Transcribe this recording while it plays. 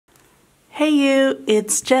Hey you,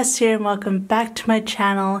 it's Jess here and welcome back to my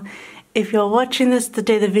channel. If you're watching this the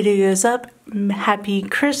day the video goes up, happy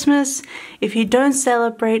Christmas. If you don't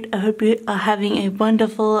celebrate, I hope you are having a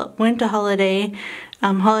wonderful winter holiday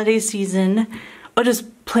season, or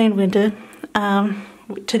just plain winter.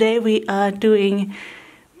 Today we are doing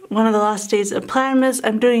one of the last days of Planmas.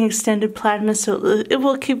 I'm doing extended Planmas, so it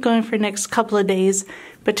will keep going for the next couple of days.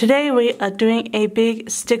 But today we are doing a big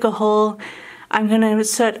sticker haul. I'm going to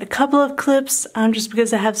insert a couple of clips just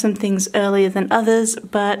because I have some things earlier than others,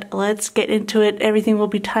 but let's get into it. Everything will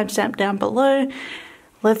be timestamped down below.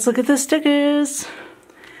 Let's look at the stickers.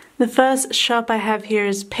 The first shop I have here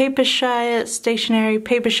is Papershire, stationery,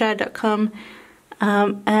 papershire.com.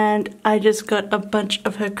 And I just got a bunch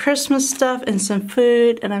of her Christmas stuff and some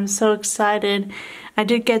food, and I'm so excited. I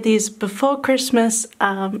did get these before Christmas,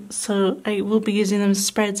 so I will be using them as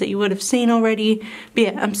spreads that you would have seen already. But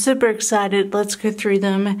yeah, I'm super excited. Let's go through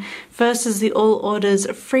them. First is the all orders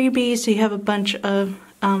freebie, so you have a bunch of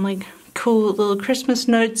like cool little Christmas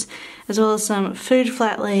notes, as well as some food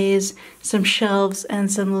flat lays, some shelves,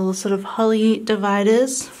 and some little sort of holly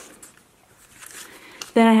dividers.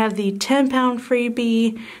 Then I have the £10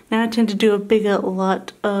 freebie. Now I tend to do a bigger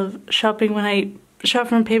lot of shopping when I shop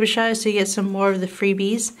from Papershire, so you get some more of the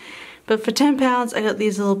freebies. But for £10 I got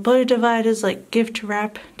these little bow dividers, like gift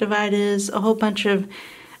wrap dividers, a whole bunch of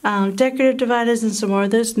decorative dividers, and some more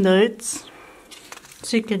of those notes.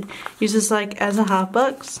 So you could use this like as a half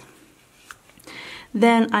box.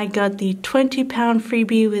 Then I got the £20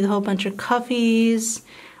 freebie with a whole bunch of coffees,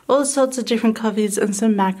 all sorts of different coffees, and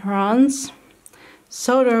some macarons.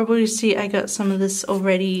 So adorable. You see I got some of this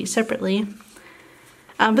already separately.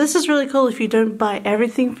 But this is really cool if you don't buy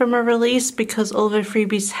everything from a release, because all of the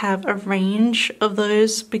freebies have a range of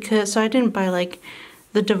those. So I didn't buy like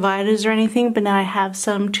the dividers or anything, but now I have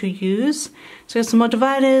some to use. So I got some more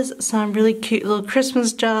dividers, some really cute little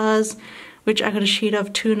Christmas jars, which I got a sheet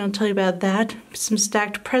of too, and I'll tell you about that. Some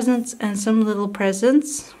stacked presents and some little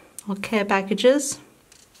presents, or care packages.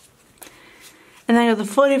 And then I got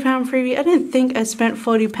the £40 freebie. I didn't think I spent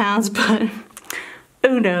 £40, but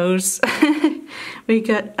who knows. We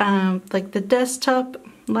got like the desktop,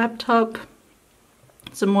 laptop,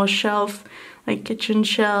 some more shelf, like kitchen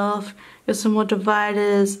shelf, got some more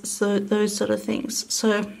dividers, so those sort of things.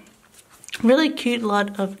 So really cute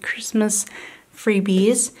lot of Christmas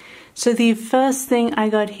freebies. So the first thing I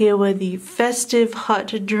got here were the festive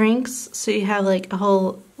hot drinks. So you have like a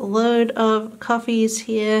whole load of coffees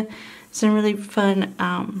here, some really fun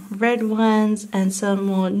red ones, and some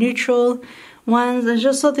more neutral ones. I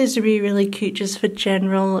just thought these would be really cute just for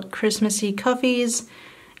general Christmassy coffees.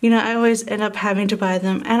 You know, I always end up having to buy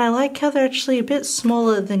them, and I like how they're actually a bit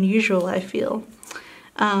smaller than usual, I feel.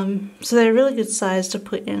 So they're a really good size to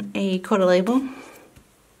put in a quarter label.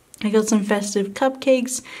 I got some festive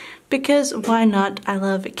cupcakes, because why not? I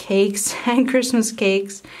love cakes and Christmas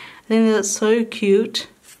cakes. I think they're so cute.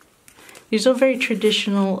 These are very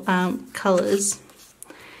traditional colors.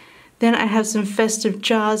 Then I have some festive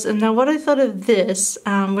jars, and now what I thought of this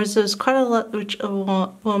was there's quite a lot which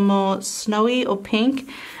were more snowy or pink,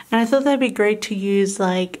 and I thought that'd be great to use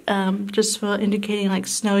like just for indicating like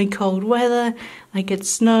snowy cold weather. Like it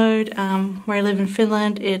snowed where I live in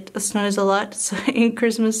Finland, it snows a lot, so in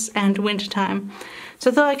Christmas and winter time. So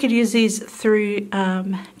I thought I could use these through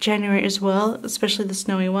January as well, especially the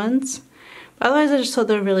snowy ones. But otherwise I just thought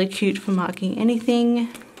they were really cute for marking anything.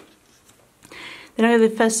 Then I have the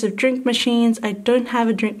festive drink machines. I don't have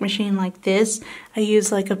a drink machine like this. I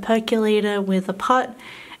use like a percolator with a pot,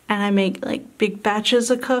 and I make like big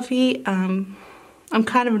batches of coffee. I'm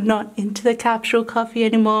kind of not into the capsule coffee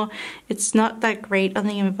anymore. It's not that great on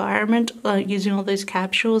the environment, using all those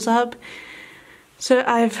capsules up. So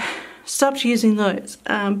I've stopped using those.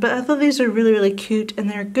 But I thought these were really, really cute, and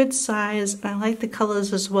they're a good size, and I like the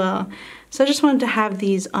colors as well. So I just wanted to have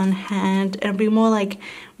these on hand and be more like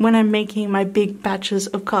when I'm making my big batches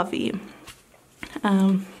of coffee.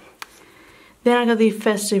 Then I got the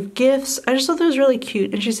festive gifts. I just thought that was really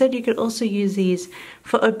cute, and she said you could also use these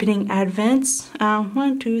for opening advents.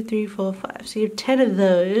 1, 2, 3, 4, 5. So you have 10 of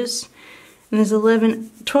those, and there's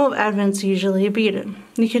 12 advents usually, but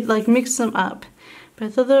you could like mix them up. But I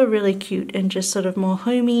thought they were really cute and just sort of more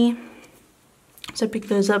homey, so I picked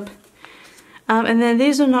those up. And then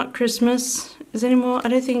these are not Christmas. Is there any more? I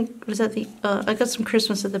don't think, was that the, I got some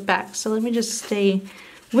Christmas at the back, so let me just stay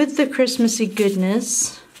with the Christmassy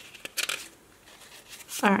goodness.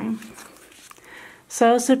 Alright. So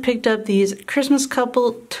I also picked up these Christmas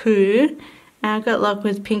couple too, and I got luck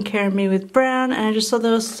with pink hair and me with brown. around and I just thought they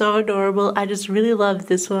were so adorable. I just really love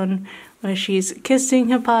this one where she's kissing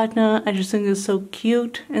her partner. I just think it's so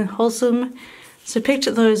cute and wholesome. So I picked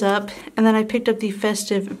those up, and then I picked up the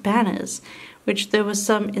festive banners, which there was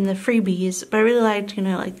some in the freebies, but I really liked, you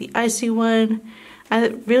know, like the icy one.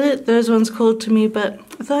 Those ones called to me, but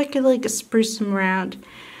I thought I could like spruce them around.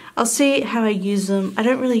 I'll see how I use them. I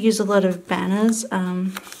don't really use a lot of banners,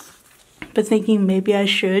 but thinking maybe I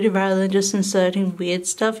should rather than just inserting weird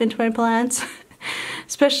stuff into my plans.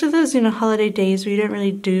 Especially those, you know, holiday days where you don't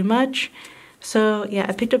really do much. So yeah,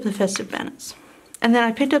 I picked up the festive banners. And then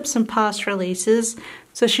I picked up some past releases.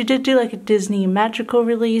 So she did do like a Disney magical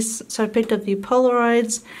release. So I picked up the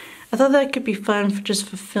Polaroids. I thought that could be fun for just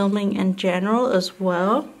for filming in general as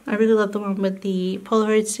well. I really love the one with the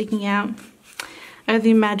Polaroids sticking out. I have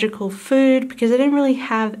the magical food because I didn't really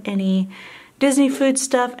have any Disney food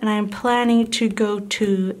stuff, and I'm planning to go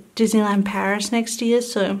to Disneyland Paris next year.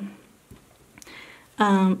 So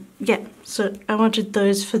yeah, so I wanted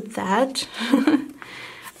those for that.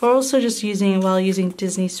 We're also just using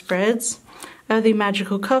Disney spreads. I have the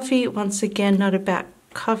magical coffee. Once again, not about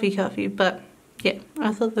coffee, but yeah,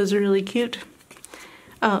 I thought those were really cute.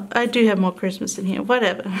 Oh, I do have more Christmas in here,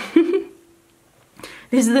 whatever.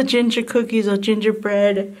 These are the ginger cookies or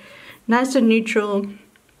gingerbread. Nice and neutral.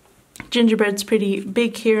 Gingerbread's pretty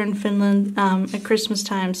big here in Finland at Christmas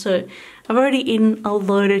time, so I've already eaten a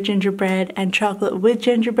load of gingerbread and chocolate with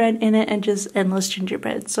gingerbread in it and just endless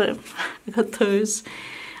gingerbread, so I got those.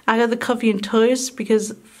 I got the coffee and toast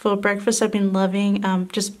because for breakfast I've been loving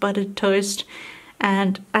just buttered toast,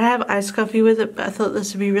 and I have iced coffee with it, but I thought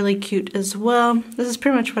this would be really cute as well. This is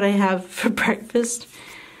pretty much what I have for breakfast.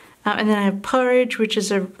 And then I have porridge, which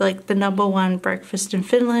is like the #1 breakfast in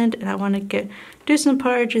Finland, and I want to do some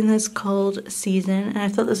porridge in this cold season, and I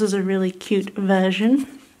thought this was a really cute version.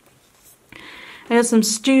 I got some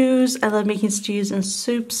stews. I love making stews and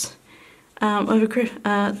soups over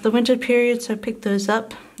the winter period, so I picked those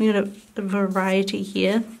up. We got a variety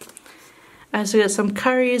here. I also got some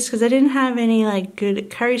curries because I didn't have any like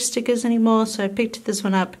good curry stickers anymore, so I picked this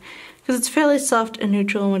one up because it's fairly soft and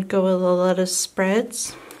neutral and would go with a lot of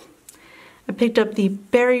spreads. I picked up the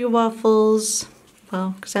berry waffles,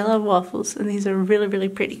 well, because I love waffles, and these are really, really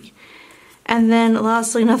pretty. And then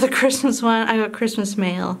lastly, another Christmas one, I got Christmas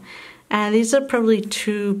mail. And these are probably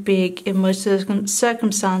too big in most of the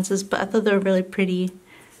circumstances, but I thought they were really pretty.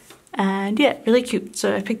 And yeah, really cute,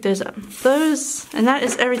 so I picked those up. And that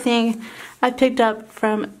is everything I picked up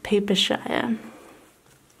from Papershire.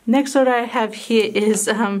 Next order I have here is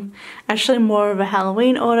actually more of a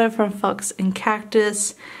Halloween order from Fox and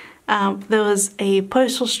Cactus. There was a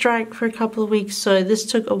postal strike for a couple of weeks, so this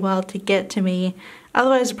took a while to get to me.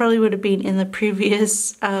 Otherwise, it probably would have been in the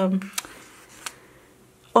previous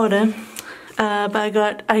order. But I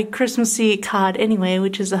got a Christmassy card anyway,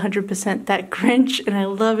 which is 100% That Grinch, and I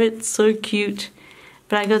love it. It's so cute.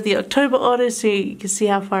 But I got the October order, so you can see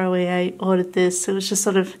how far away I ordered this. So it was just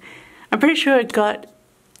sort of, I'm pretty sure it got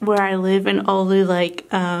where I live in only like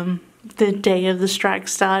the day of the strike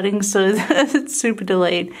starting, so it's super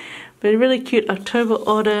delayed. But a really cute October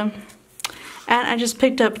order. And I just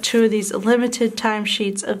picked up 2 of these limited time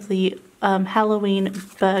sheets of the Halloween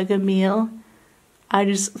burger meal. I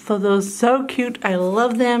just thought they were so cute. I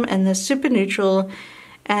love them, and they're super neutral.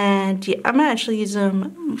 And yeah, I'm gonna actually use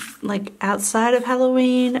them like outside of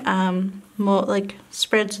Halloween, more like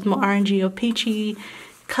spreads with more orangey or peachy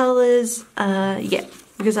colors. Yeah,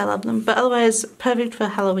 because I love them. But otherwise, perfect for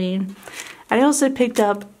Halloween. I also picked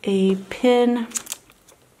up a pin.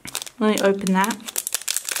 Let me open that.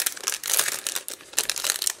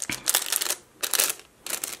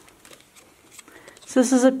 So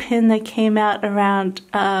this is a pin that came out around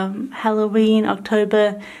Halloween,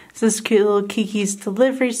 October. It's this cute little Kiki's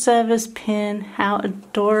delivery service pin. How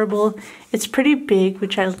adorable. It's pretty big,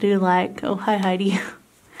 which I do like. Oh, hi Heidi.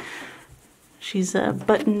 She's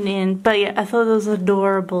buttoned in. But yeah, I thought it was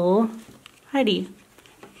adorable. Heidi.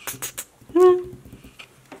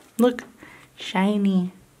 Look.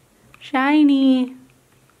 Shiny. Shiny.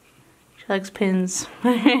 She likes pins.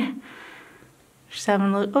 She's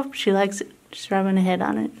having a look. Oh, she likes it. Just rubbing her head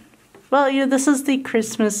on it. Well, you know, this is the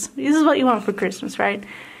Christmas. This is what you want for Christmas, right?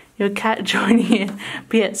 Your cat joining in.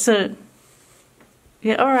 But yeah, so.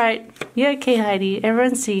 Yeah, alright. Yeah, okay, Heidi.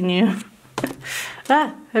 Everyone's seen you.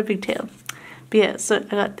 Ah, her big tail. But yeah, so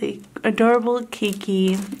I got the adorable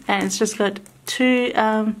Kiki. And it's just got 2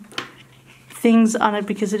 things on it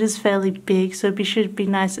because it is fairly big. So it should be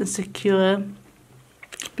nice and secure.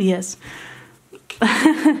 But yes.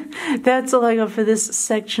 That's all I got for this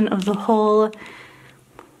section of the haul.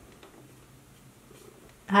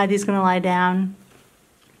 Heidi's gonna lie down.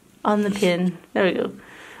 on the pin. There we go.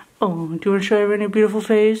 Oh, do you want to show everyone your beautiful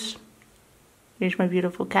face? Here's my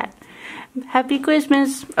beautiful cat. Happy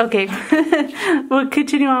Christmas. Okay, we'll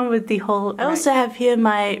continue on with the haul. I also have here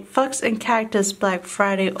my Fox and Cactus Black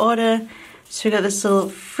Friday order. So we got this little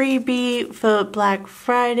freebie for Black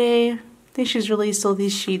Friday. I think she's released all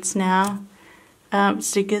these sheets now.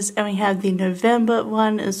 Stickers, and we have the November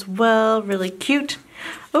one as well. Really cute.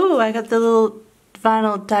 Oh, I got the little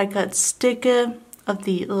vinyl die cut sticker of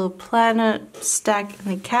the little planner stack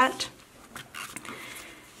and the cat.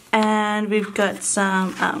 And we've got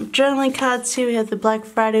some journaling cards here. We have the Black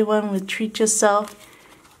Friday one with Treat Yourself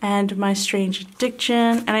and My Strange Addiction.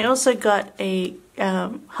 And I also got a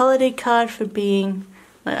holiday card for being,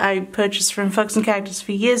 I purchased from Fox and Cactus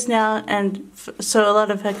for years now, and so a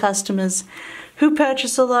lot of her customers who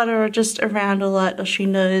purchase a lot or are just around a lot, or she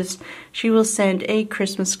knows, she will send a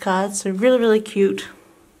Christmas card. So really, really cute.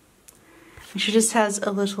 And she just has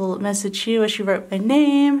a little message here where she wrote my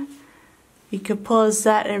name. You could pause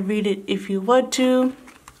that and read it if you want to.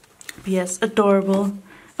 But yes, adorable.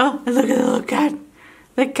 Oh, and look at the little cat.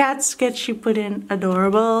 The cat sketch she put in,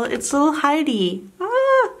 adorable. It's little Heidi.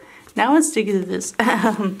 Ah, now I'm sticking to this.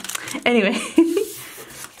 Anyway,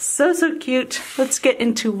 so cute. Let's get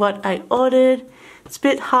into what I ordered. It's a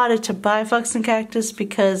bit harder to buy Fox and Cactus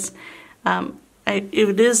because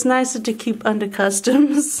it is nicer to keep under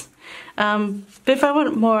customs. But if I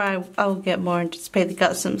want more, I'll get more and just pay the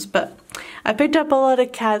customs. But I picked up a lot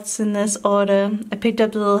of cats in this order. I picked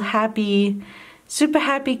up the little happy, super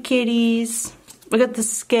happy kitties. We got the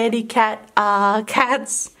scaredy cat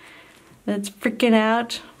cats that's freaking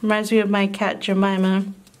out. Reminds me of my cat Jemima.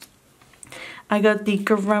 I got the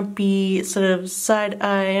grumpy sort of side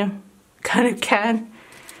eye kind of cat.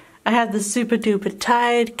 I have the super duper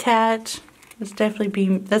tired cat. That's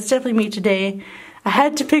definitely me today. I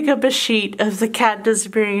had to pick up a sheet of the cat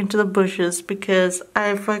disappearing into the bushes because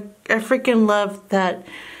I freaking love that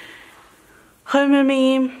Homer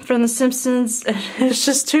meme from The Simpsons. It's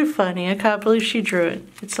just too funny. I can't believe she drew it.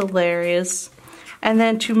 It's hilarious. And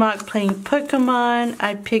then to mark playing Pokemon,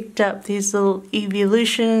 I picked up these little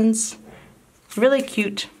evolutions. Really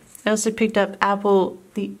cute. I also picked up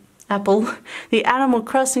the Animal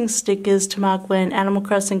Crossing stickers to mark when Animal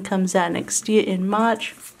Crossing comes out next year in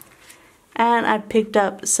March. And I picked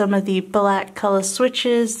up some of the black color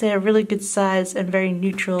switches. They're really good size and very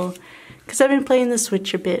neutral because I've been playing the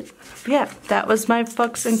Switch a bit. Yeah, that was my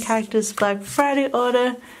Fox and Cactus Black Friday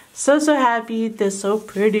order. So happy. They're so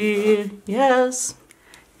pretty. Yes.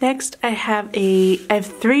 Next, I have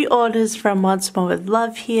 3 orders from Once More with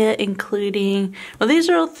Love here, including, well, these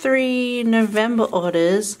are all 3 November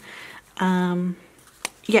orders.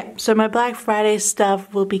 Yeah, so my Black Friday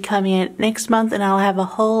stuff will be coming in next month, and I'll have a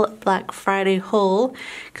whole Black Friday haul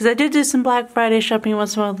because I did do some Black Friday shopping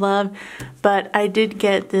Once More with Love, but I did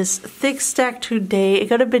get this thick stack today. It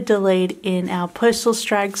got a bit delayed in our postal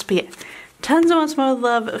strikes, but yeah, tons of Once More with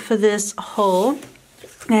Love for this haul.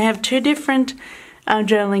 I have 2 different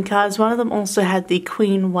journaling cards. One of them also had the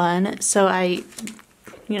Queen one, so I,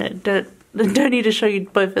 don't need to show you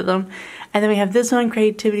both of them. And then we have this one,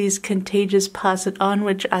 Creativity's Contagious Pass It On,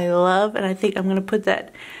 which I love, and I think I'm going to put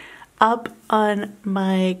that up on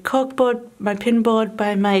my corkboard, my pinboard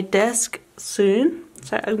by my desk soon.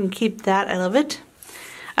 So I'm going to keep that. I love it.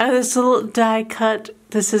 I have this little die cut.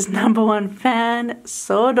 This is #1 fan.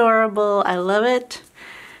 So adorable. I love it.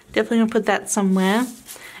 Definitely going to put that somewhere.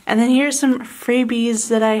 And then here's some freebies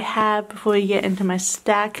that I have before we get into my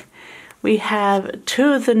stack. We have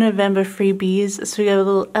 2 of the November freebies. So we got a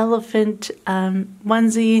little elephant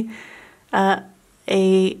onesie,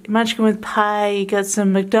 a munchkin with pie. You got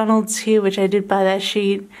some McDonald's here, which I did buy that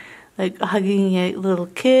sheet, like hugging a little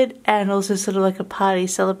kid, and also sort of like a party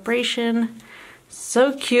celebration.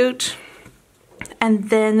 So cute.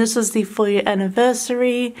 And then this was the 4-year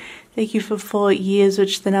anniversary. Thank you for 4 years,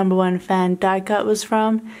 which the #1 fan die cut was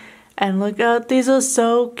from. And look out, these are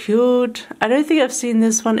so cute. I don't think I've seen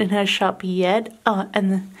this one in her shop yet. Oh,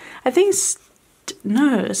 and I think,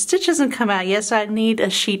 no, Stitch hasn't come out yet, so I need a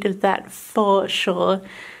sheet of that for sure,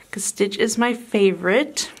 because Stitch is my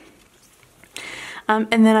favorite.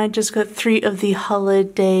 And then I just got 3 of the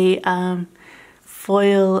holiday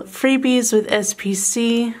foil freebies with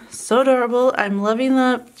SPC. So adorable. I'm loving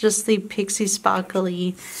just the pixie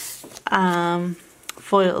sparkly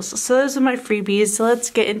foils. So those are my freebies. So let's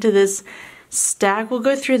get into this stack. We'll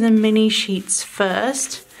go through the mini sheets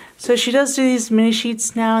first. So she does do these mini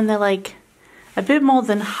sheets now, and they're like a bit more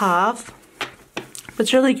than half. But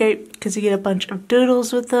it's really great because you get a bunch of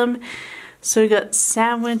doodles with them. So we got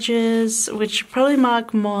sandwiches, which probably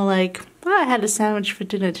mark more like Well, I had a sandwich for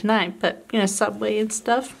dinner tonight, but you know, Subway and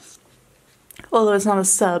stuff. Although it's not a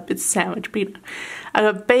sub, it's a sandwich. But you know, I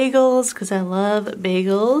got bagels because I love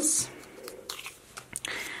bagels.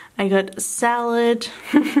 I got salad.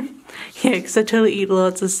 Yeah, because I totally eat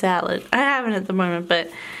lots of salad. I haven't at the moment,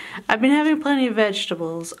 but I've been having plenty of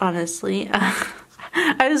vegetables, honestly.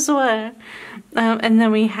 I swear. And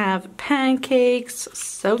then we have pancakes.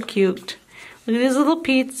 So cute. Look at these little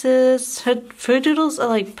pizzas. Her food doodles are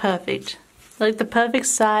like perfect. Like the perfect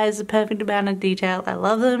size, the perfect amount of detail. I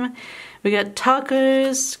love them. We got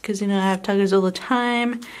tacos, because you know I have tacos all the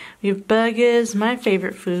time. We have burgers, my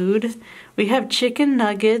favorite food. We have chicken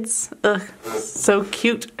nuggets. Ugh, so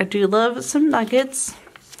cute. I do love some nuggets.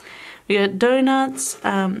 We got donuts,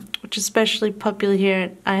 which is especially popular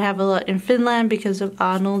here. I have a lot in Finland because of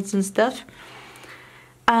Arnold's and stuff.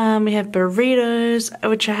 We have burritos,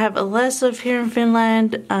 which I have less of here in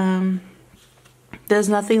Finland. There's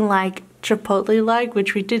nothing like Chipotle-like,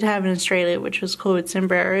 which we did have in Australia, which was called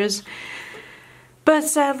sombreros. But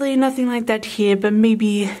sadly, nothing like that here, but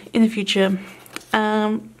maybe in the future.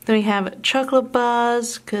 Then we have chocolate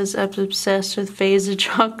bars, because I'm obsessed with Phaser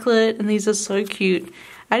chocolate, and these are so cute.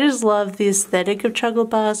 I just love the aesthetic of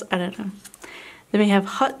chocolate bars, I don't know. Then we have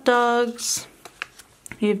hot dogs.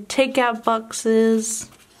 We have takeout boxes.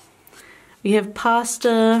 We have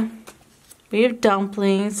pasta. We have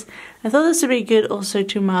dumplings. I thought this would be good also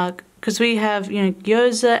to mark, because we have, you know,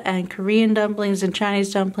 gyoza and Korean dumplings and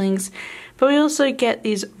Chinese dumplings, but we also get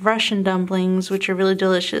these Russian dumplings, which are really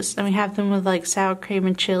delicious, and we have them with like sour cream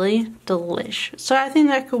and chili. Delish. So I think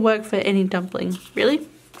that could work for any dumpling, really.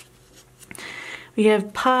 We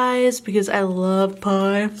have pies, because I love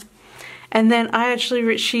pie. And then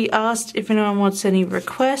she asked if anyone wants any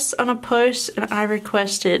requests on a post, and I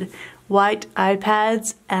requested white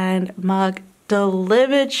iPads, and Mark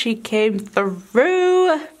delivered. She came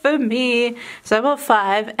through for me. So I bought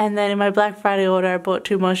 5, and then in my Black Friday order I bought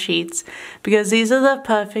 2 more sheets, because these are the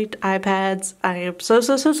perfect iPads. I am so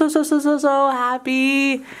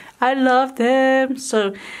happy. I love them.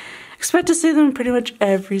 So expect to see them in pretty much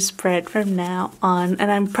every spread from now on,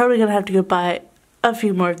 and I'm probably gonna have to go buy a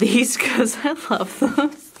few more of these because I love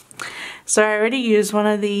them. So I already used one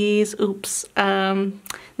of these. Oops.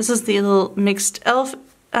 This is the little mixed elf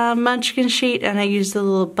munchkin sheet, and I used the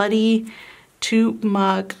little buddy to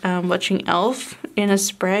mark watching Elf in a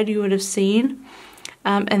spread you would have seen.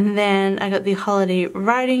 And then I got the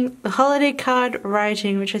holiday card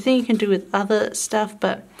writing, which I think you can do with other stuff,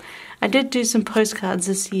 but I did do some postcards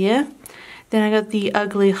this year. Then I got the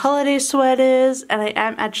ugly holiday sweaters, and I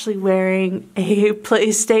am actually wearing a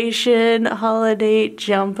PlayStation holiday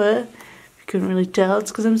jumper. You couldn't really tell,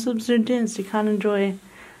 it's because I'm so zoomed in, so you can't enjoy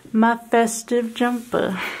my festive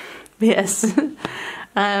jumper. Yes.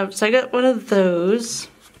 So I got one of those.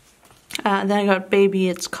 Then I got Baby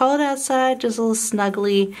It's Cold Outside, just a little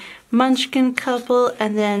snuggly munchkin couple,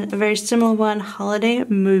 and then a very similar one, Holiday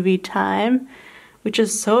Movie Time, which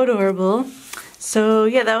is so adorable. So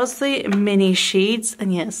yeah, that was the mini sheets,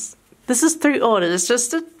 and yes, this is 3 orders,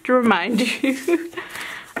 just to remind you.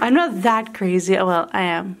 I'm not that crazy. Well, I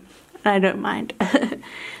am. I don't mind.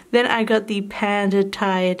 Then I got the panda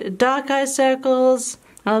tied dark eye circles.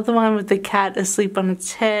 I love the one with the cat asleep on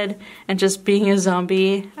its head and just being a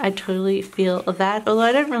zombie. I totally feel that, although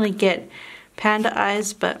I don't really get panda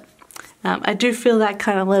eyes, but I do feel that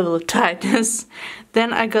kind of level of tightness.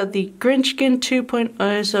 Then I got the Grinchkin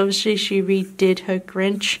 2.0, so obviously she redid her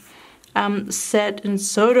Grinch set, and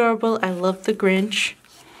so adorable. I love the Grinch.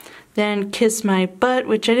 Then Kiss My Butt,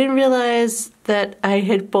 which I didn't realize that I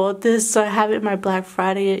had bought this, so I have it in my Black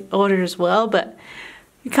Friday order as well, but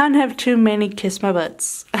you can't have too many Kiss My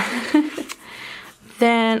Butts.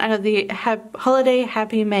 Then I got the Holiday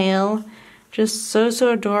Happy Mail, just so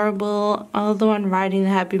adorable. All the one writing the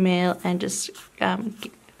Happy Mail and just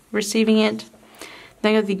receiving it.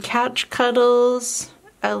 Then I got the Couch Cuddles,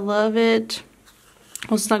 I love it.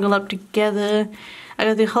 We'll snuggle up together. I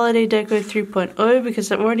got the Holiday Deco 3.0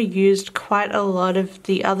 because I've already used quite a lot of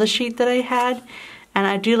the other sheet that I had, and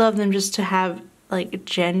I do love them just to have, like,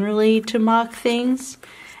 generally to mark things.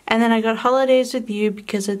 And then I got Holidays with You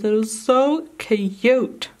because I thought it was so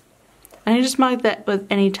cute. And I just mark that with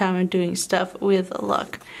any time I'm doing stuff with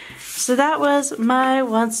luck. So that was my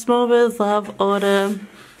Once More With Love order.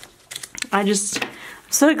 I'm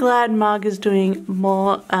so glad Marg is doing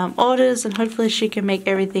more orders, and hopefully she can make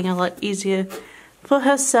everything a lot easier for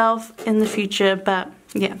herself in the future. But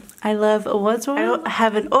yeah, I love Once More. I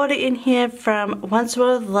have an order in here from Once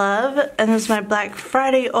More With Love, and this is my Black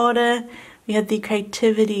Friday order. We have the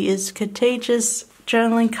Creativity is Contagious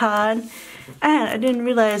journaling card. And I didn't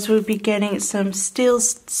realize we'd be getting some seal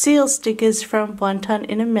stickers from 1 Ton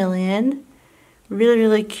in a Million. Really,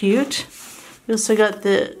 really cute. We also got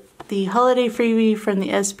the holiday freebie from the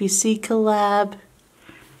SPC collab.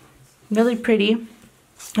 Really pretty.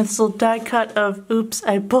 This little die cut of Oops,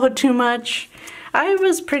 I Bought Too Much. I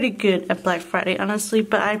was pretty good at Black Friday, honestly,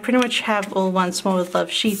 but I pretty much have all Once More with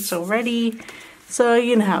Love sheets already, so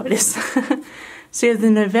you know how it is. So you have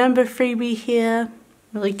the November freebie here,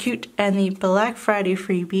 really cute, and the Black Friday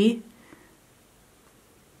freebie.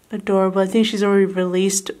 Adorable. I think she's already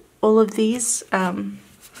released all of these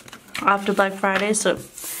after Black Friday, so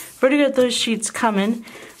we've already got those sheets coming.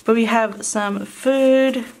 But we have some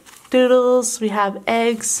food, doodles, we have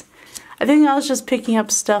eggs. I think I was just picking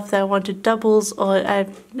up stuff that I wanted doubles or I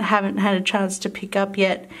haven't had a chance to pick up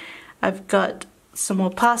yet. I've got some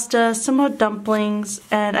more pasta, some more dumplings,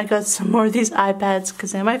 and I got some more of these iPads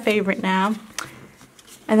because they're my favorite now.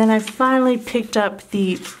 And then I finally picked up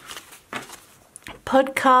the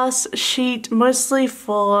podcast sheet, mostly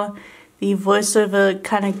for the voiceover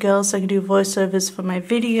kind of girl, so I can do voiceovers for my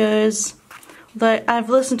videos. Though I've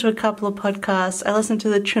listened to a couple of podcasts. I listened to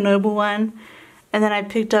the Chernobyl one, and then I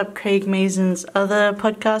picked up Craig Mazin's other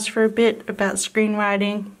podcast for a bit about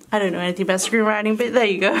screenwriting. I don't know anything about screenwriting, but there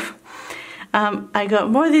you go. I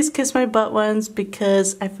got more of these Kiss My Butt ones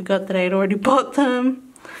because I forgot that I had already bought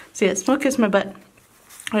them. So yes, more Kiss My Butt.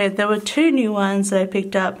 Okay, there were 2 new ones that I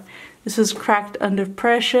picked up. This was Cracked Under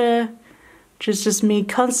Pressure, which is just me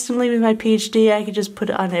constantly with my PhD. I could just put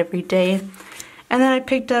it on every day. And then I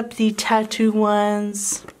picked up the tattoo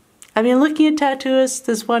ones. I've been looking at tattooists.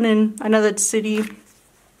 There's one in another city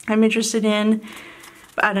I'm interested in,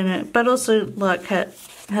 but I don't know. But also Luck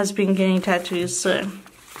has been getting tattoos, so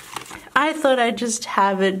I thought I'd just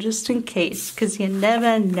have it just in case, because you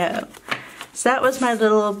never know. So that was my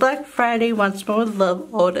little Black Friday Once More with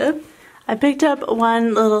Love order. I picked up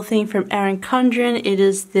one little thing from Erin Condren. It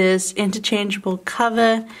is this interchangeable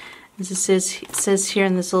cover. As it says here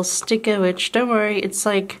in this little sticker, which don't worry, it's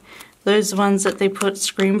like those ones that they put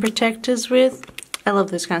screen protectors with. I love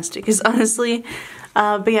those kind of stickers, honestly.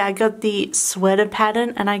 But yeah, I got the sweater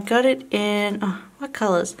pattern, and I got it in, what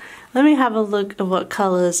colors? Let me have a look at what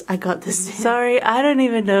colors I got this in. Sorry, I don't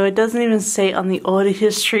even know. It doesn't even say on the order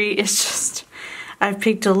history. It's just, I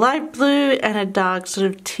picked a light blue and a dark sort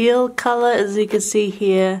of teal color, as you can see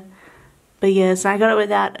here. But yes, I got it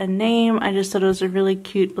without a name. I just thought it was a really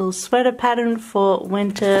cute little sweater pattern for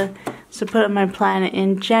winter. So put it on my planner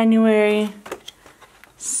in January.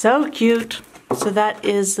 So cute. So that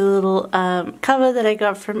is the little cover that I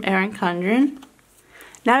got from Erin Condren.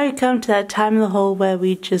 Now we come to that time of the haul where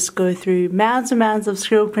we just go through mounds and mounds of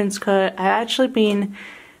Scribble Prints Co. I've actually been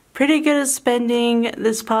pretty good at spending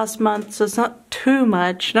this past month, so it's not too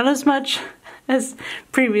much. Not as much as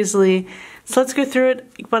previously. So let's go through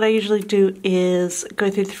it. What I usually do is go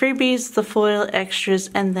through the freebies, the foil extras,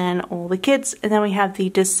 and then all the kits. And then we have the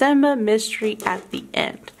December mystery at the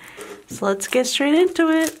end. So let's get straight into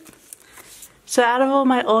it. So out of all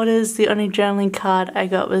my orders, the only journaling card I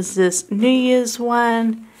got was this New Year's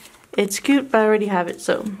one. It's cute, but I already have it,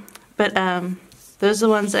 so. But those are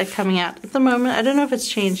the ones that are coming out at the moment. I don't know if it's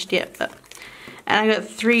changed yet, but. And I got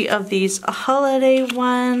 3 of these holiday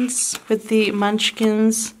ones with the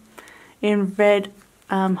munchkins in red,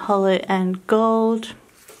 hollow, and gold.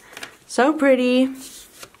 So pretty.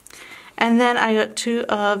 And then I got 2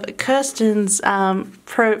 of Kirsten's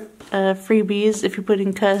freebies. If you put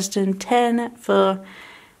in Kirsten 10 for,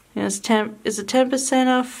 you know, is it 10%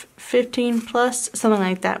 off 15 plus? Something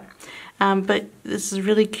like that. But this is a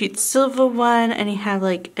really cute silver one, and you have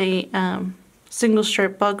like a single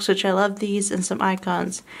stripe box, which I love these, and some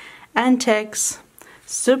icons and text.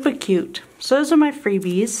 Super cute. So those are my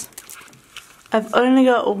freebies. I've only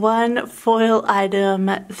got 1 foil item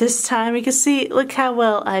this time. You can see, look how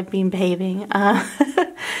well I've been behaving.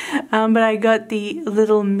 But I got the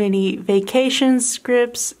little mini vacation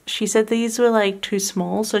scripts. She said these were like too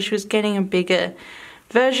small, so she was getting a bigger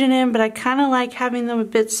version in, but I kind of like having them a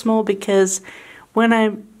bit small because when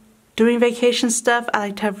I'm doing vacation stuff, I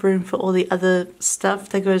like to have room for all the other stuff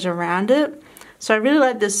that goes around it. So I really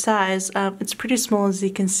like this size. It's pretty small, as you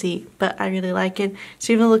can see, but I really like it.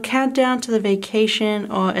 So you have a little countdown to the vacation,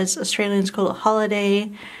 or as Australians call it,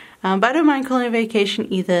 holiday. But I don't mind calling it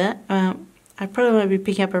vacation either. I probably won't be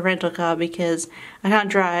picking up a rental car because I can't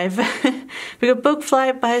drive. We got book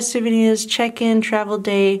flight, buy souvenirs, check-in, travel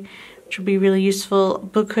day, which will be really useful,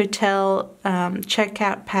 book hotel,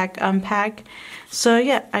 check-out, pack, unpack. So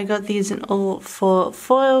yeah, I got these in all 4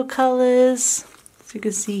 foil colors, as you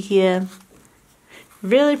can see here.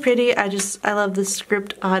 Really pretty. I love the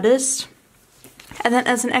script artist. And then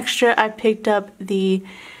as an extra, I picked up the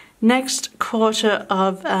next quarter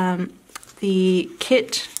of the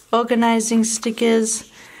kit organizing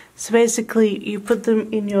stickers. So basically you put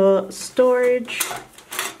them in your storage.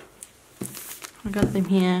 I got them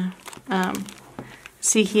here.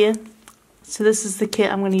 See here? So this is the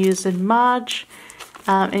kit I'm going to use in March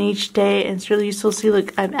and each day, and it's really useful. See,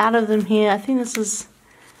 look, I'm out of them here. I think this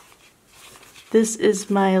is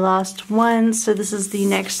my last one, so this is the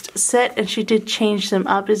next set, and she did change them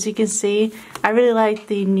up, as you can see. I really like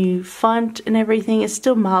the new font and everything. It's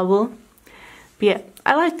still marble, but yeah,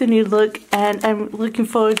 I like the new look, and I'm looking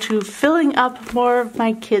forward to filling up more of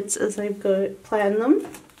my kits as I go plan them.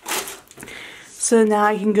 So now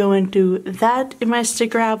I can go and do that in my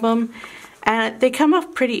sticker album. And they come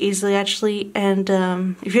off pretty easily, actually, and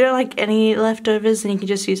if you don't like any leftovers, then you can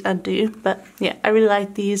just use undo. But yeah, I really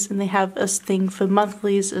like these, and they have a thing for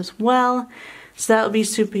monthlies as well, so that'll be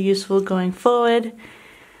super useful going forward.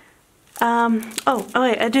 Oh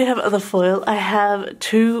wait, I do have other foil. I have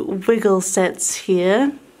 2 wiggle sets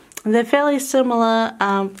here. They're fairly similar.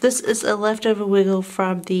 This is a leftover wiggle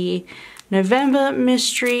from the November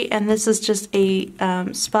mystery, and this is just a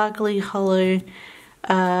sparkly hollow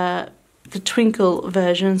the twinkle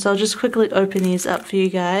version. So I'll just quickly open these up for you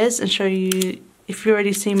guys and show you. If you've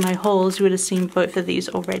already seen my hauls, you would have seen both of these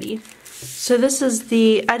already. So this is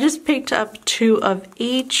I just picked up 2 of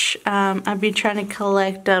each. I've been trying to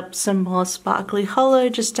collect up some more sparkly hollow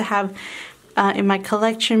just to have in my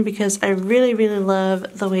collection, because I really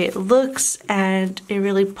love the way it looks, and it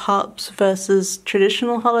really pops versus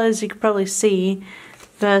traditional hollows, you can probably see,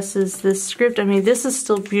 versus this script. I mean, this is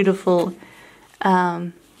still beautiful,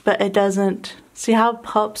 but it doesn't, see how it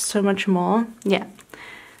pops so much more? Yeah.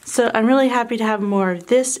 So I'm really happy to have more of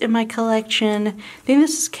this in my collection. I think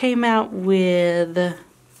this came out with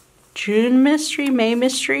June mystery, May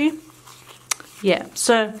mystery. Yeah,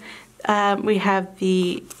 so we have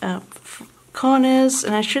the corners,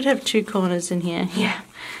 and I should have 2 corners in here. Yeah.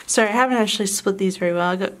 Sorry, I haven't actually split these very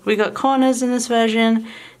well. We got corners in this version,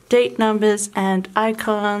 date numbers, and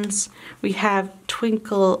icons. We have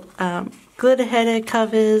twinkle glitter header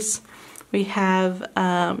covers. We have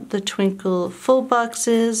the twinkle full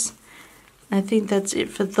boxes. I think that's it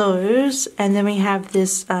for those. And then we have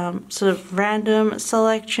this sort of random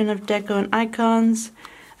selection of deco and icons.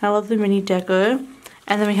 I love the mini deco.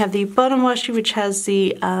 And then we have the bottom washi, which has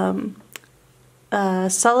the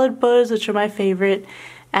solid bows, which are my favorite,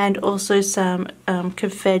 and also some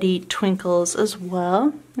confetti twinkles as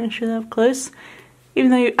well. I'll show that up close.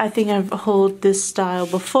 Even though I think I've hauled this style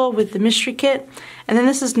before with the mystery kit. And then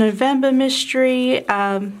this is November mystery,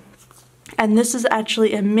 and this is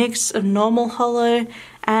actually a mix of normal hollow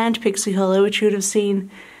and pixie hollow, which you would have seen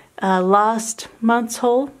last month's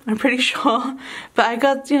haul, I'm pretty sure. But I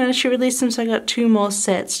got, you know, she released them, so I got 2 more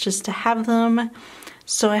sets just to have them.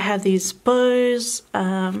 So I have these bows,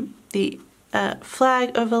 the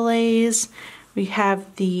flag overlays. We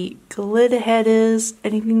have the glitter headers,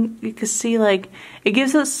 and you can see, like, it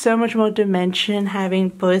gives us so much more dimension having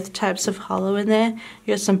both types of hollow in there.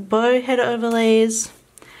 You got some bow header overlays,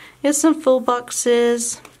 here's some full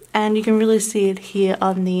boxes, and you can really see it here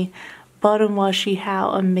on the bottom washi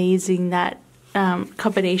how amazing that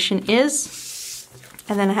combination is.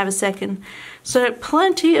 And then I have a second. So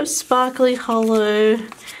plenty of sparkly hollow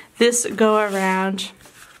this go around.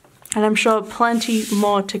 And I'm sure plenty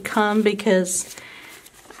more to come, because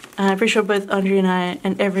I'm pretty sure both Andre and I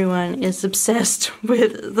and everyone is obsessed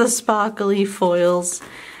with the sparkly foils.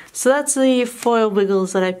 So that's the foil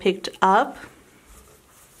wiggles that I picked up.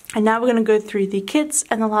 And now we're going to go through the kits,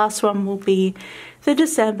 and the last one will be the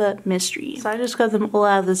December mystery. So I just got them all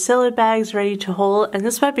out of the seller bags ready to haul, and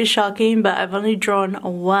this might be shocking, but I've only drawn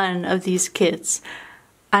 1 of these kits.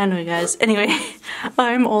 I know, guys. Anyway,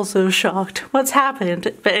 I'm also shocked. What's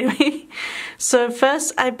happened? But anyway, so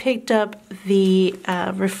first I picked up the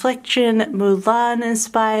Reflection Mulan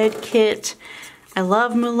inspired kit. I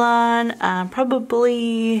love Mulan.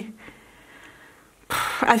 Probably,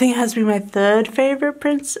 I think it has to be my third favorite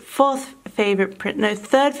princess.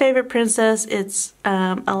 It's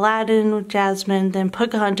Aladdin with Jasmine, then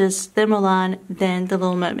Pocahontas, then Mulan, then The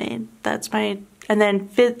Little Mermaid. That's my, and then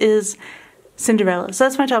 5th is Cinderella. So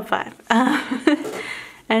that's my top 5.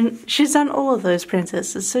 And she's done all of those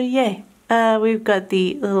princesses, so yay. We've got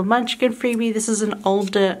the little Munchkin freebie. This is an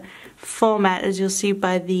older format, as you'll see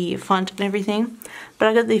by the font and everything. But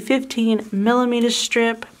I got the 15mm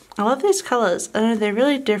strip. I love these colors. I know they're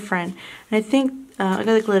really different. And I think I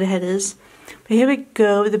got the glitter headers. But here we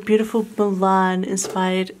go with the beautiful Mulan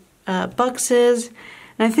inspired boxes.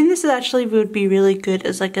 And I think this is actually would be really good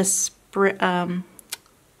as like a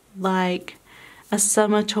a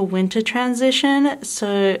summer to winter transition,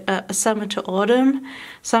 so a summer to autumn.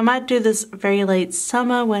 So I might do this very late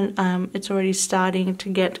summer when it's already starting to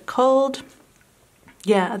get cold.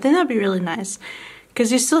 Yeah, I think that'd be really nice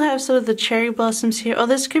because you still have sort of the cherry blossoms here. Oh,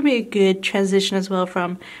 this could be a good transition as well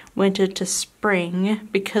from winter to spring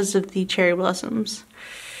because of the cherry blossoms.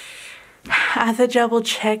 I have to double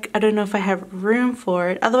check. I don't know if I have room for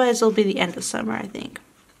it. Otherwise, it'll be the end of summer, I think.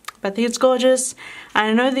 But I think it's gorgeous.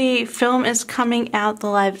 I know the film is coming out, the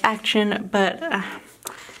live action, but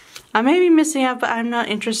I may be missing out, but I'm not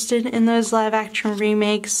interested in those live action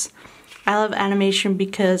remakes. I love animation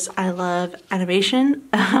because I love animation.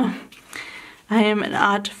 I am an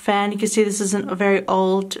art fan. You can see this isn't a very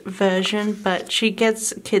old version, but she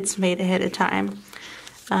gets kits made ahead of time.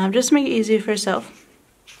 Just make it easier for herself,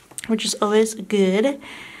 which is always good.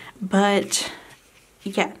 But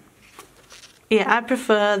yeah. Yeah, I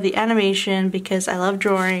prefer the animation because I love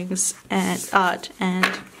drawings and art, and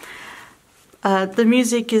the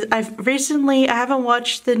music is, I haven't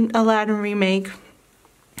watched the Aladdin remake,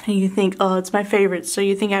 and you think, oh, it's my favorite, so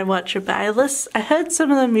you think I'd watch it, but I heard some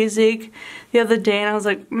of the music the other day and I was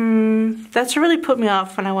like, that's really put me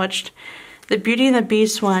off when I watched the Beauty and the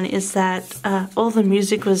Beast one, is that all the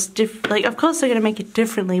music was different. Like, of course they're going to make it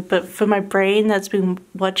differently, but for my brain that's been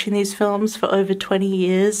watching these films for over 20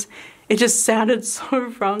 years, it just sounded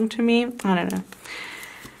so wrong to me. I don't know.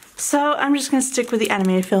 So I'm just going to stick with the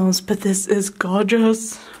animated films, but this is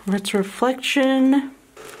gorgeous. It's Reflection.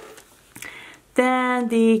 Then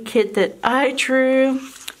the kit that I drew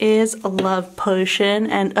is a Love Potion,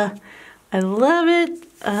 and I love it.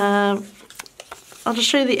 I'll just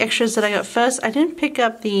show you the extras that I got first. I didn't pick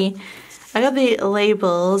up I got the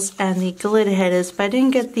labels and the glitter headers, but I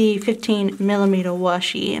didn't get the 15mm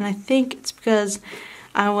washi, and I think it's because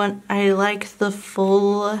I like the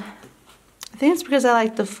full, I think it's because I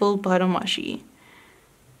like the full bottom washi.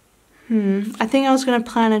 I think I was going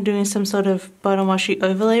to plan on doing some sort of bottom washi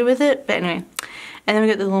overlay with it, but anyway. And then we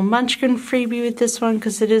got the little Munchkin freebie with this one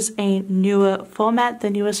because it is a newer format, the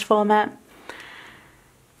newest format.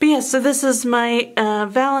 But yeah, so this is my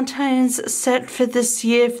Valentine's set for this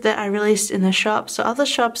year that I released in the shop. So other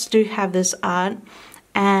shops do have this art.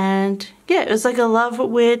 And yeah, it was like a love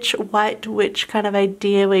witch, white witch kind of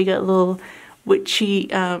idea where you got a little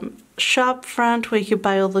witchy shop front where you could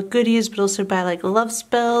buy all the goodies but also buy like love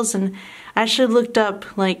spells. And I actually looked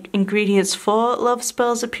up like ingredients for love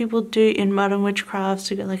spells that people do in modern witchcraft.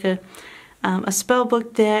 So you got like a spell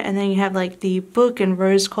book there, and then you have like the book and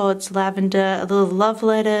rose quartz, lavender, a little love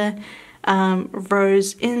letter,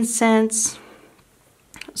 rose incense.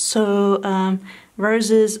 So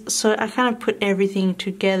roses, so I kind of put everything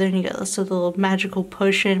together, and you got this little magical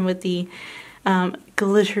potion with the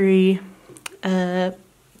glittery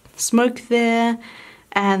smoke there,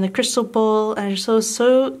 and the crystal ball, and it's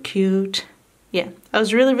so cute. Yeah, I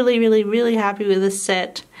was really happy with this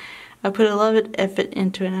set. I put a lot of effort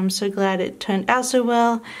into it, and I'm so glad it turned out so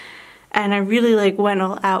well. And I really like went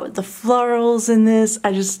all out with the florals in this.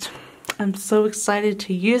 I'm so excited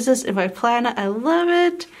to use this in my planner. I love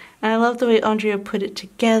it. And I love the way Andrea put it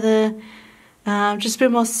together. Just a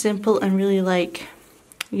bit more simple and really like,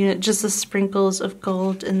 you know, just the sprinkles of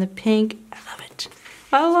gold and the pink. I love it.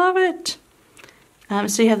 I love it.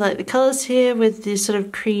 So you have like the colors here with the sort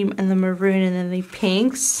of cream and the maroon and then the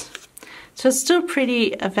pinks. So it's still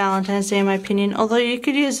pretty Valentine's Day in my opinion, although you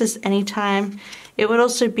could use this anytime. It would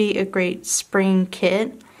also be a great spring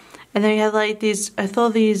kit. And then you have like these, I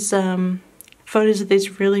thought these photos of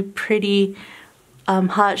these really pretty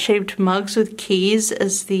heart-shaped mugs with keys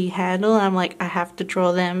as the handle, and I'm like, I have to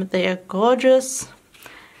draw them. They are gorgeous.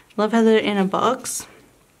 Love how they're in a box.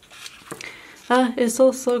 It's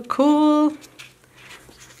all so cool.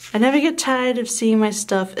 I never get tired of seeing my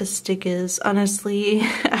stuff as stickers, honestly.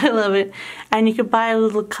 I love it. And you could buy a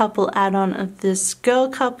little couple add-on of this girl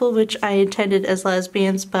couple, which I intended as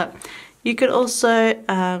lesbians, but you could also,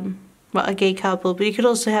 well, a gay couple, but you could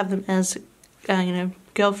also have them as, you know,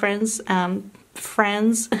 girlfriends,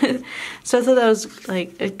 friends. So I thought that was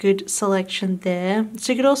like a good selection there.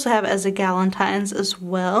 So you could also have it as a Galentine's as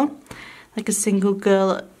well, like a single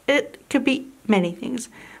girl. It could be many things.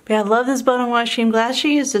 But yeah, I love this bottom washi. I'm glad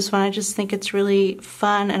she used this one. I just think it's really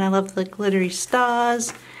fun, and I love the glittery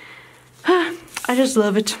stars. I just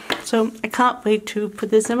love it. So I can't wait to put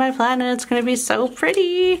this in my planner. It's going to be so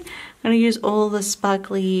pretty. I'm going to use all the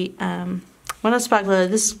sparkly, well, not sparkly,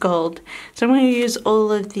 this is gold. So I'm going to use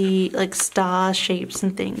all of the like star shapes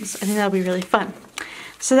and things. I think that'll be really fun.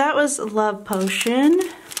 So that was Love Potion.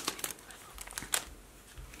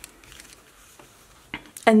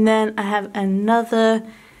 And then I have another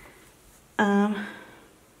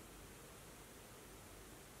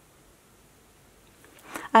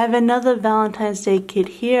I have another Valentine's Day kit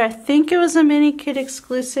here. I think it was a mini kit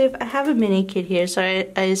exclusive. I have a mini kit here, so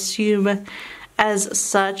I assume as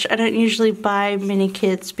such. I don't usually buy mini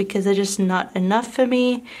kits because they're just not enough for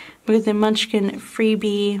me. With the Munchkin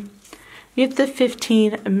freebie, you have the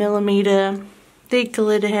 15mm, the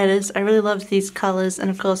glitter headers. I really love these colors, and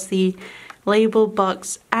of course the label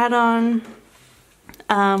box add-on.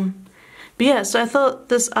 But yeah, so I thought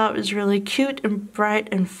this art was really cute and bright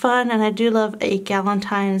and fun, and I do love a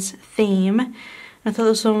Galentine's theme. I thought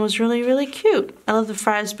this one was really, really cute. I love the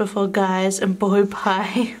fries before guys and boy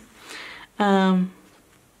pie.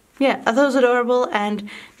 Yeah, I thought it was adorable, and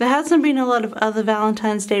there hasn't been a lot of other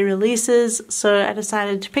Valentine's Day releases, so I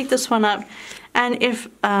decided to pick this one up. And if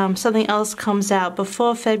something else comes out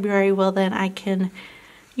before February, well then I can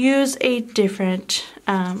use a different,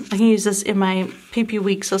 I can use this in my PP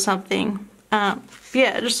weeks or something.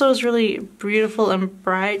 Yeah, I just thought it was really beautiful and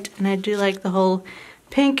bright, and I do like the whole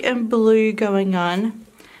pink and blue going on.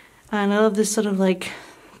 And I love this sort of like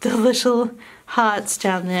the little hearts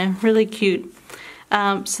down there, really cute.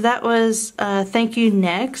 So that was Thank You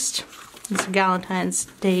Next. It's a Valentine's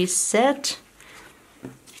Day set.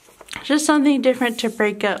 Just something different to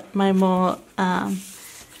break up my more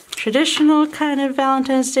traditional kind of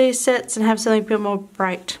Valentine's Day sets and have something a bit more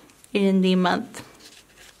bright in the month.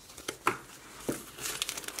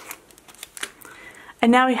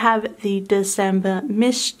 And now we have the December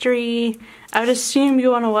mystery. I would assume you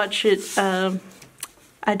want to watch it.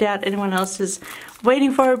 I doubt anyone else is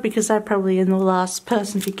waiting for it because I probably am the last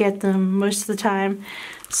person to get them most of the time.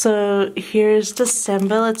 So here's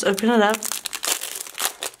December. Let's open it up.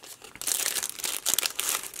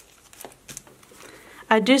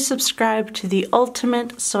 I do subscribe to the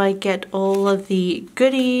Ultimate, so I get all of the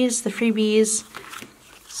goodies, the freebies.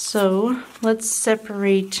 So let's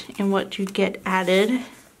separate in what you get added.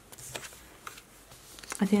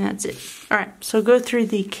 I think that's it. Alright, so go through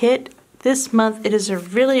the kit. This month it is a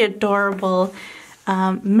really adorable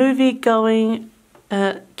movie-going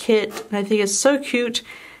kit, and I think it's so cute.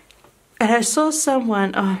 And I saw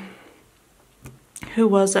someone, who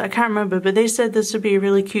was it? I can't remember, but they said this would be a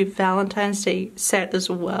really cute Valentine's Day set as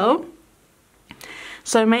well.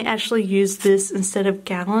 So I might actually use this instead of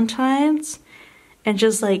Galentine's and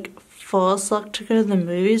just like force Locke to go to the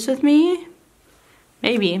movies with me.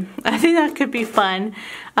 Maybe. I think that could be fun.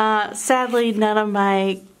 Sadly, none of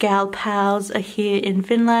my gal pals are here in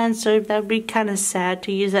Finland, so that would be kind of sad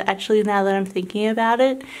to use it actually now that I'm thinking about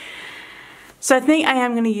it. So I think I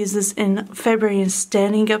am going to use this in February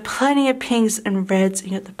instead. You got plenty of pinks and reds,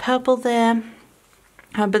 and you got the purple there.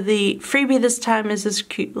 But the freebie this time is this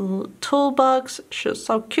cute little toolbox. She's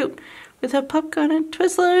so cute with her popcorn and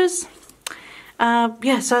Twizzlers.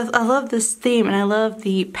 Yeah, so I love this theme, and I love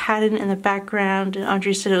the pattern in the background. And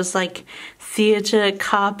Audrey said it was like theater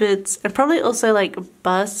carpets, and probably also like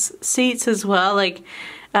bus seats as well. Like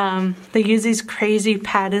they use these crazy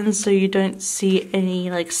patterns so you don't see any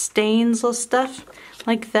like stains or stuff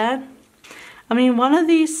like that. I mean, one of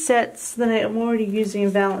these sets that I'm already using in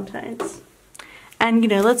Valentine's, and you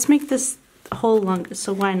know, let's make this hole longer,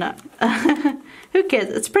 so why not? Who cares?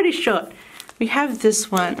 It's pretty short. We have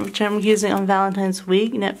this one, which I'm using on Valentine's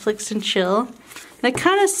week, Netflix and Chill. They're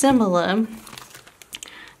kind of similar.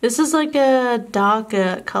 This is like a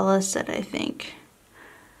darker color set, I think.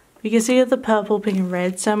 You can see the purple, pink, and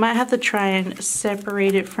red, so I might have to try and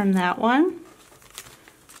separate it from that one.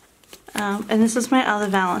 And this is my other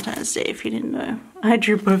Valentine's Day, if you didn't know. I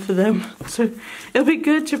drew both of them. So it'll be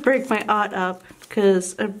good to break my art up,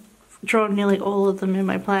 because I've drawn nearly all of them in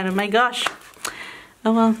my planner. My gosh.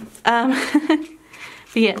 Oh well.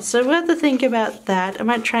 But yeah, so we'll have to think about that. I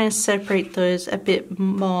might try and separate those a bit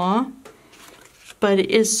more. But it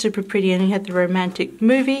is super pretty, and you have the romantic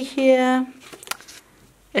movie here.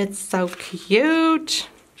 It's so cute.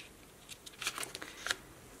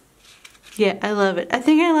 Yeah, I love it. I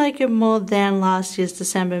think I like it more than last year's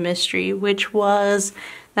December mystery, which was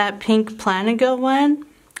that pink Planner Girl one.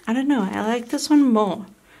 I don't know, I like this one more.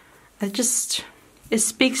 It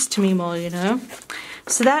speaks to me more, you know.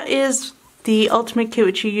 So that is the Ultimate Kit,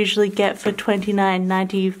 which you usually get for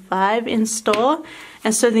 $29.95 in store.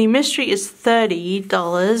 And so the mystery is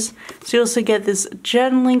 $30. So you also get this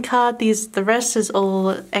journaling card. The rest is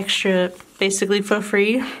all extra, basically for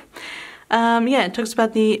free. Yeah, it talks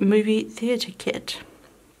about the movie theater kit.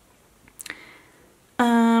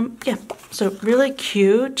 Yeah, so really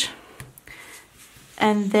cute.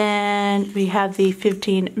 And then we have the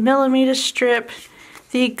 15mm strip,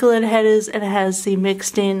 the glitter headers, and it has the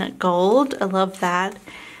mixed in gold. I love that.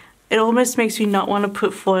 it almost makes you not want to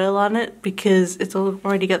put foil on it because it's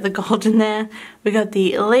already got the gold in there. We got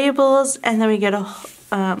the labels, and then we get a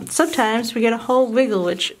sometimes we get a whole wiggle,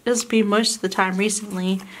 which has been most of the time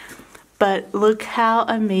recently. But look how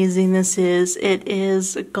amazing this is. It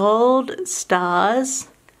is gold stars.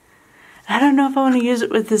 I don't know if I want to use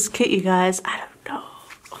it with this kit, you guys. I don't know.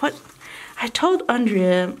 What? I told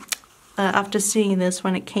Andrea after seeing this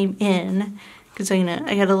when it came in, because you know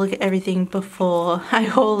I gotta look at everything before I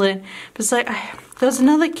haul it. But it's like there was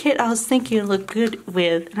another kit I was thinking it looked good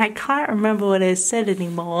with, and I can't remember what I said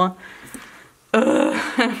anymore.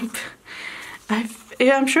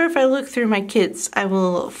 I'm sure if I look through my kits I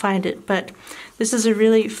will find it, but this is a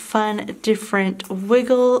really fun, different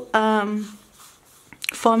wiggle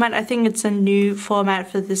format. I think it's a new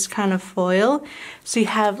format for this kind of foil. So you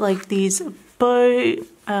have like these bow,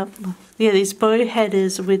 these bow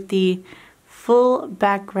headers with the full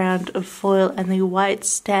background of foil and the white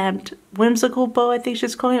stamped whimsical bow, I think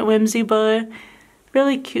she's calling it, whimsy bow.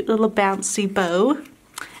 Really cute little bouncy bow.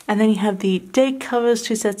 And then you have the date covers,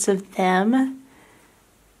 2 sets of them.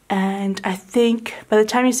 And I think by the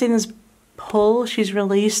time you've seen this haul, she's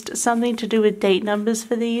released something to do with date numbers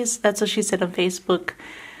for these. That's what she said on Facebook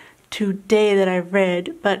today that I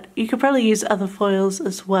read. But you could probably use other foils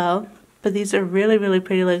as well. But these are really, really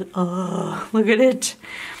pretty. Like, oh, look at it.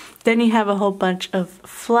 Then you have a whole bunch of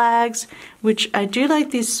flags, which I do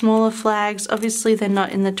like these smaller flags. Obviously, they're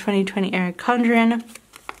not in the 2020 era Condren.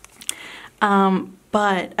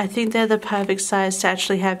 But I think they're the perfect size to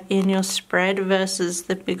actually have in your spread versus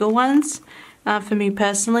the bigger ones, for me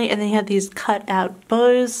personally. And then you have these cut out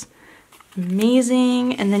bows,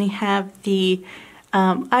 amazing. And then you have the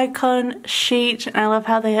icon sheet, and I love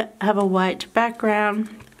how they have a white background.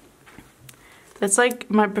 That's like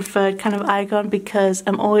my preferred kind of icon because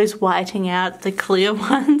I'm always whiting out the clear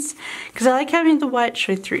ones because I like having the white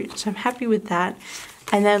show through, so I'm happy with that.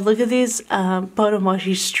 And then look at these bottom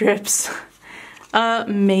washi strips.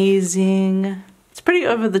 Amazing. It's pretty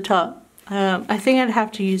over the top. I think I'd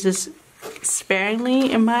have to use this sparingly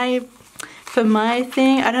for my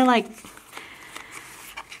thing. I don't like,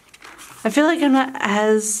 I feel like I'm not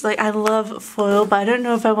as, like, I love foil, but I don't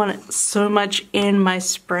know if I want it so much in my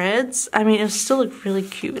spreads. I mean, it'll still look really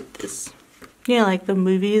cute with this, you know, like the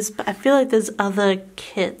movies, but I feel like there's other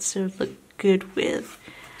kits it would look good with.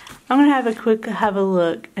 I'm gonna have a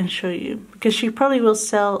look and show you, because she probably will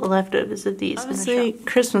sell leftovers of these. Obviously,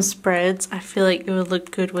 Christmas spreads I feel like it would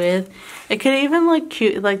look good with. It could even look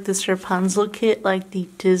cute like this Rapunzel kit, like the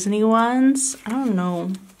Disney ones. I don't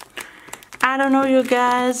know, you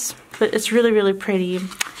guys, but it's really, really pretty,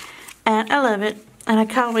 and I love it. And I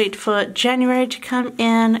can't wait for January to come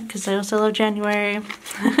in, because I also love January.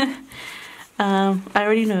 I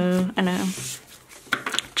already know, I know.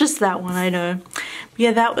 Just that one, I know.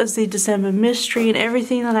 Yeah, that was the December mystery and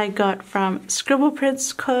everything that I got from Scribble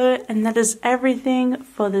Prints Co. And that is everything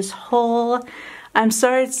for this haul. I'm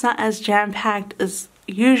sorry it's not as jam-packed as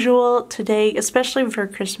usual today, especially for a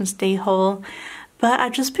Christmas Day haul. But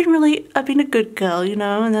I've been a good girl, you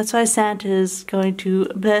know, and that's why Santa is going to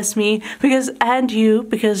bless me,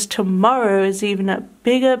 because tomorrow is even a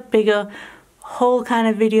bigger haul kind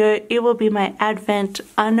of video. It will be my Advent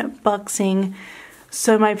unboxing.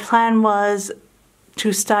 So my plan was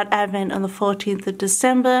to start Advent on the 14th of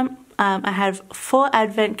December. I have 4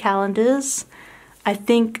 Advent calendars. I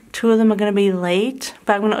think 2 of them are going to be late,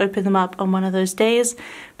 but I'm going to open them up on one of those days.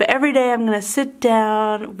 But every day I'm going to sit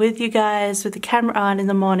down with you guys with the camera on in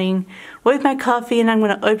the morning with my coffee, and I'm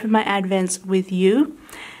going to open my Advents with you.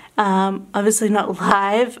 Obviously not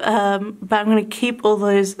live, but I'm going to keep all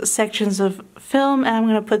those sections of film and I'm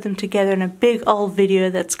going to put them together in a big old video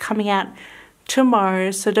that's coming out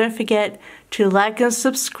tomorrow. So don't forget to like and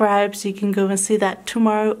subscribe so you can go and see that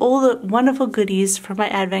tomorrow. All the wonderful goodies from my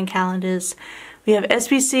Advent calendars. We have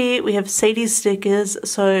SPC, we have Sadie stickers,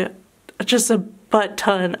 so just a butt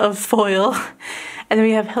ton of foil. And then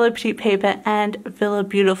we have Hello Petite paper and Villa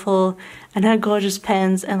Beautiful and her gorgeous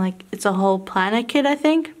pens, and like it's a whole planner kit, I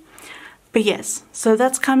think. But yes, so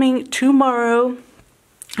that's coming tomorrow.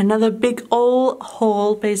 Another big old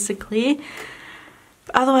haul basically.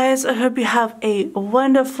 Otherwise, I hope you have a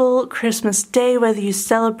wonderful Christmas day, whether you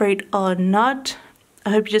celebrate or not. I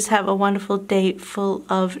hope you just have a wonderful day full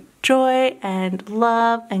of joy and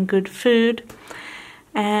love and good food.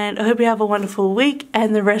 And I hope you have a wonderful week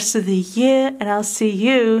and the rest of the year. And I'll see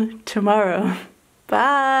you tomorrow.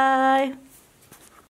 Bye!